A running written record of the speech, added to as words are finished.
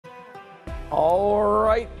All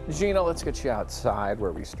right, Gina, let's get you outside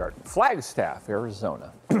where we start. Flagstaff,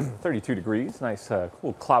 Arizona. 32 degrees, nice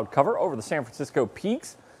cool cloud cover over the San Francisco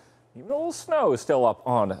peaks. Even a little snow is still up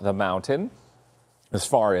on the mountain. As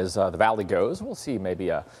far as the valley goes, we'll see maybe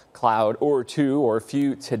a cloud or two or a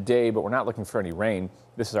few today, but we're not looking for any rain.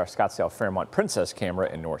 This is our Scottsdale Fairmont Princess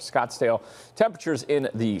camera in North Scottsdale. Temperatures in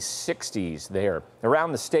the 60s there.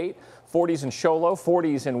 Around the state, 40s in Show Low,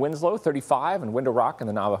 40s in Winslow, 35 in Window Rock in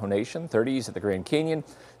the Navajo Nation, 30s at the Grand Canyon,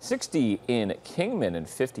 60 in Kingman and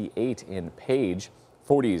 58 in Page,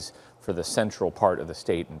 40s for the central part of the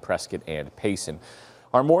state in Prescott and Payson.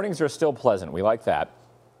 Our mornings are still pleasant. We like that.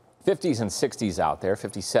 50s and 60s out there,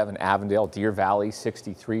 57 Avondale, Deer Valley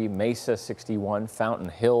 63, Mesa 61, Fountain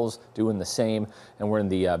Hills doing the same, and we're in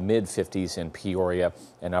the mid 50s in Peoria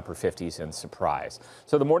and upper 50s in Surprise.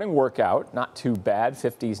 So the morning workout, not too bad,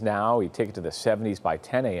 50s now, we take it to the 70s by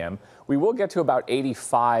 10 a.m. We will get to about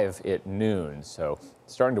 85 at noon, so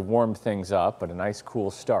starting to warm things up, but a nice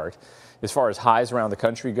cool start. As far as highs around the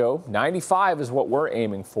country go, 95 is what we're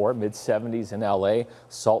aiming for, mid-70s in LA,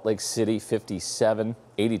 Salt Lake City 57,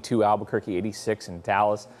 82 Albuquerque, 86 in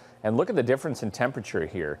Dallas. And look at the difference in temperature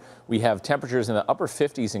here. We have temperatures in the upper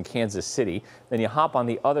 50s in Kansas City. Then you hop on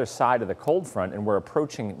the other side of the cold front and we're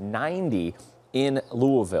approaching 90 in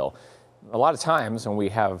Louisville. A lot of times when we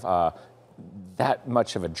have that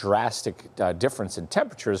much of a drastic difference in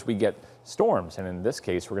temperatures, we get storms. And in this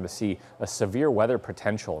case, we're going to see a severe weather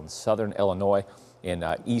potential in southern Illinois, in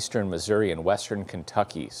eastern Missouri and western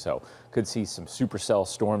Kentucky. So could see some supercell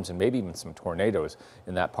storms and maybe even some tornadoes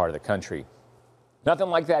in that part of the country. Nothing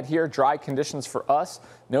like that here. Dry conditions for us.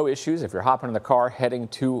 No issues if you're hopping in the car heading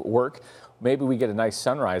to work. Maybe we get a nice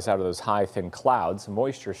sunrise out of those high, thin clouds.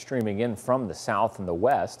 Moisture streaming in from the south and the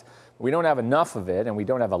west. We don't have enough of it, and we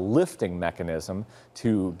don't have a lifting mechanism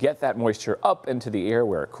to get that moisture up into the air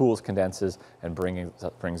where it cools, condenses, and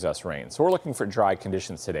brings us rain. So we're looking for dry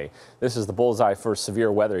conditions today. This is the bullseye for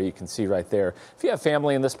severe weather you can see right there. If you have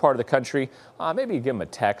family in this part of the country, maybe give them a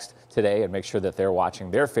text today and make sure that they're watching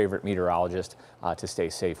their favorite meteorologist to stay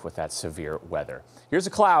safe with that severe weather. Here's the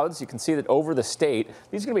clouds. You can see that over the state,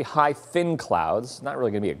 these are going to be high, thin clouds. Not really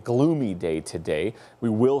going to be a gloomy day today. We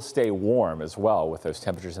will stay warm as well with those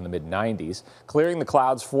temperatures in the mid-90s. Clearing the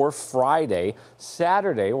clouds for Friday.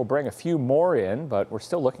 Saturday will bring a few more in, but we're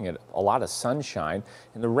still looking at a lot of sunshine.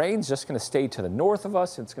 And the rain's just going to stay to the north of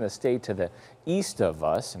us. It's going to stay to the east of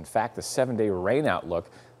us. In fact, the 7-day rain outlook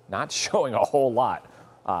not showing a whole lot.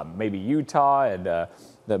 Maybe Utah and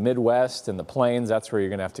the Midwest and the plains, that's where you're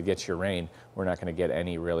going to have to get your rain. We're not going to get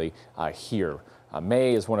any really here.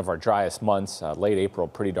 May is one of our driest months. Late April,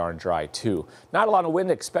 pretty darn dry too. Not a lot of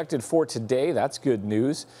wind expected for today. That's good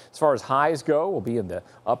news. As far as highs go, we'll be in the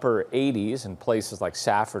upper 80s in places like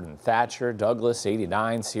Safford and Thatcher, Douglas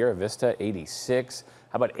 89, Sierra Vista 86.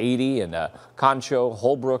 How about 80 in Concho,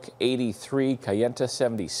 Holbrook 83, Kayenta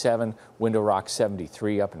 77, Window Rock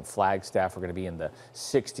 73. Up in Flagstaff, we're going to be in the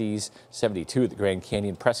 60s, 72 at the Grand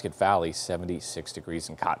Canyon, Prescott Valley 76 degrees,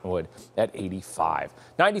 in Cottonwood at 85.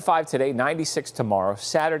 95 today, 96 tomorrow.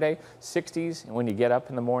 Saturday 60s when you get up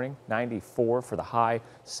in the morning, 94 for the high.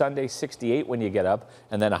 Sunday 68 when you get up,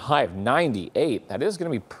 and then a high of 98. That is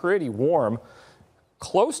going to be pretty warm.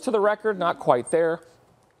 Close to the record, not quite there.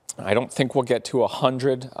 I don't think we'll get to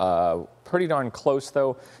 100. Pretty darn close,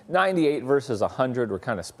 though. 98 versus 100. We're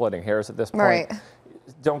kind of splitting hairs at this point. Right.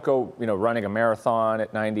 Don't go, running a marathon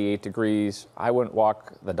at 98 degrees. I wouldn't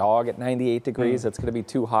walk the dog at 98 degrees. It's going to be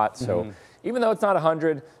too hot. So even though it's not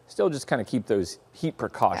 100, still just kind of keep those heat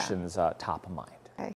precautions top of mind.